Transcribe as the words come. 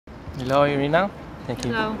Hello, Irina. Thank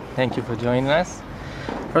you. Hello. Thank you for joining us.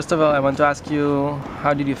 First of all, I want to ask you,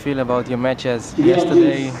 how did you feel about your matches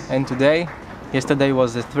yesterday and today? Yesterday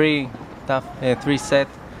was a three-set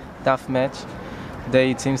tough match. Today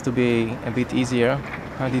it seems to be a bit easier.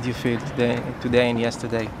 How did you feel today and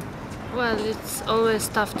yesterday? Well, it's always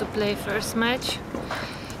tough to play first match.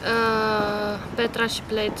 Petra, she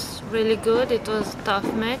played really good. It was a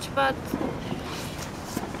tough match, but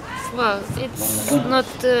well, it's not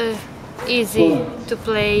easy to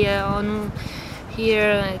play on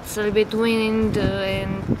here. It's a little bit wind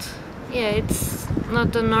and yeah, it's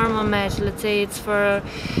not a normal match. Let's say it's for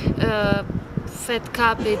Fed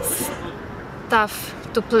Cup. It's tough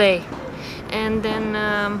to play, and then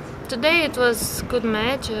today it was a good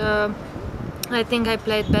match. I think I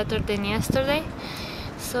played better than yesterday,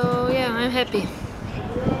 so yeah, I'm happy.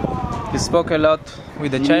 You spoke a lot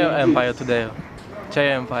with the chair umpire today.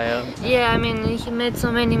 Chair umpire. Yeah, I mean, he made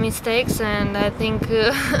so many mistakes, and I think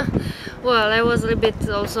well, I was a little bit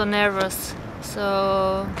also nervous,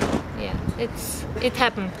 so yeah, it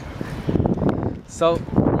happened. So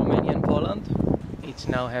Romania and Poland each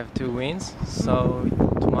now have 2 wins, so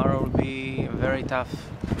tomorrow will be a very tough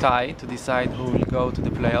tie to decide who will go to the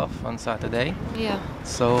playoff on Saturday. Yeah.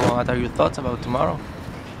 So what are your thoughts about tomorrow?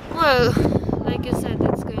 Well, like you said,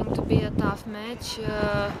 it's going to be a tough match.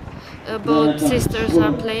 Both sisters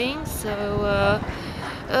are playing, so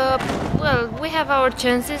well, we have our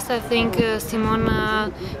chances. I think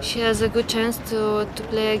Simona, she has a good chance to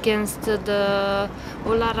play against the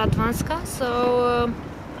Ula Radwanska, so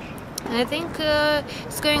I think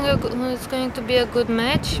it's going to be a good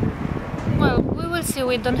match. Well, we will see.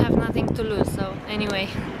 We don't have nothing to lose, so anyway.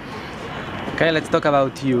 Okay, let's talk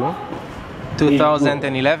about you.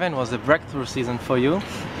 2011 was a breakthrough season for you,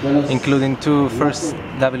 including 2 first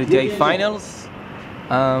WTA finals.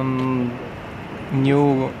 You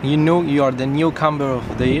know you are the newcomer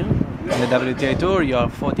of the year in the WTA Tour. You are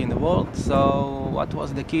 4th in the world. So, what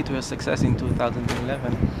was the key to your success in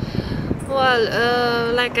 2011?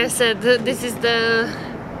 Well, like I said, this is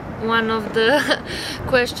one of the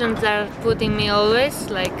questions that are putting me always,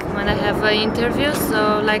 like when I have interviews.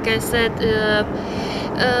 So, like I said,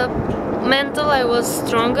 mental, I was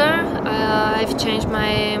stronger. I've changed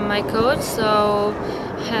my coach, so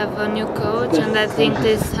I have a new coach, and I think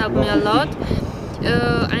this helped me a lot.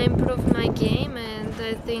 I improved my game, and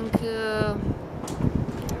I think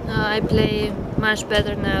I play much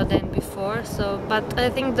better now than before. So, but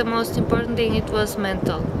I think the most important thing, it was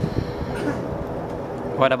mental.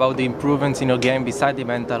 What about the improvements in your game beside the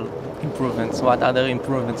mental improvements? What other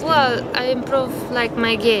improvements? Well, I improve like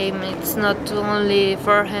my game. It's not only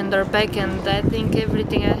forehand or backhand. I think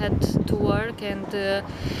everything I had to work and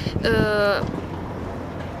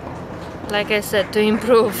like I said, to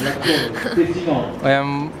improve.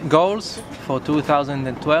 Goals for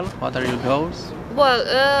 2012, what are your goals? Well,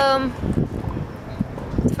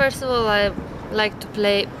 first of all, I like to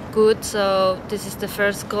play good, so this is the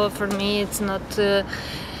first goal for me. It's not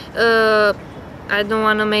I don't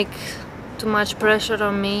want to make too much pressure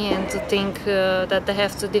on me and to think that I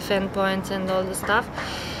have to defend points and all the stuff.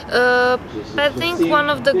 I think one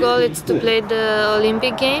of the goals is to play the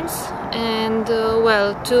Olympic Games and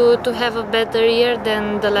well, to have a better year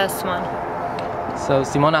than the last one. So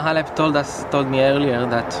Simona Halep told me earlier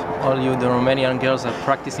that all you, the Romanian girls, are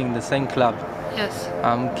practicing the same club. Yes.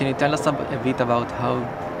 Can you tell us a bit about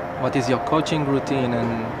what is your coaching routine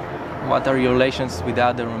and what are your relations with the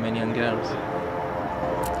other Romanian girls?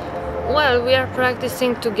 Well, we are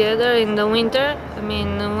practicing together in the winter. I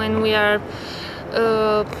mean, when we are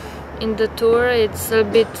in the tour, it's a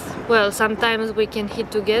bit, well, sometimes we can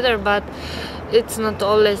hit together, but it's not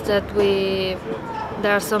always that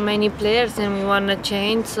there are so many players and we want to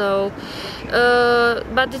change. So,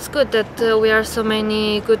 but it's good that we are so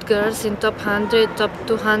many good girls in top 100, top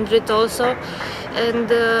 200 also, and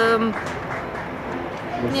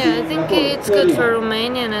yeah, I think it's good for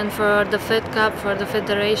Romania and for the Fed Cup, for the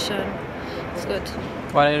federation. It's good.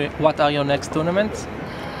 What are your next tournaments?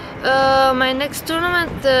 My next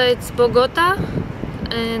tournament, it's Bogota,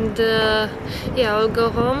 and yeah, I'll go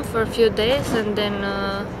home for a few days and then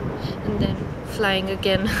flying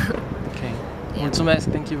again. Okay. Yeah.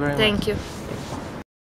 Mulțumesc. Thank you very much. Thank you.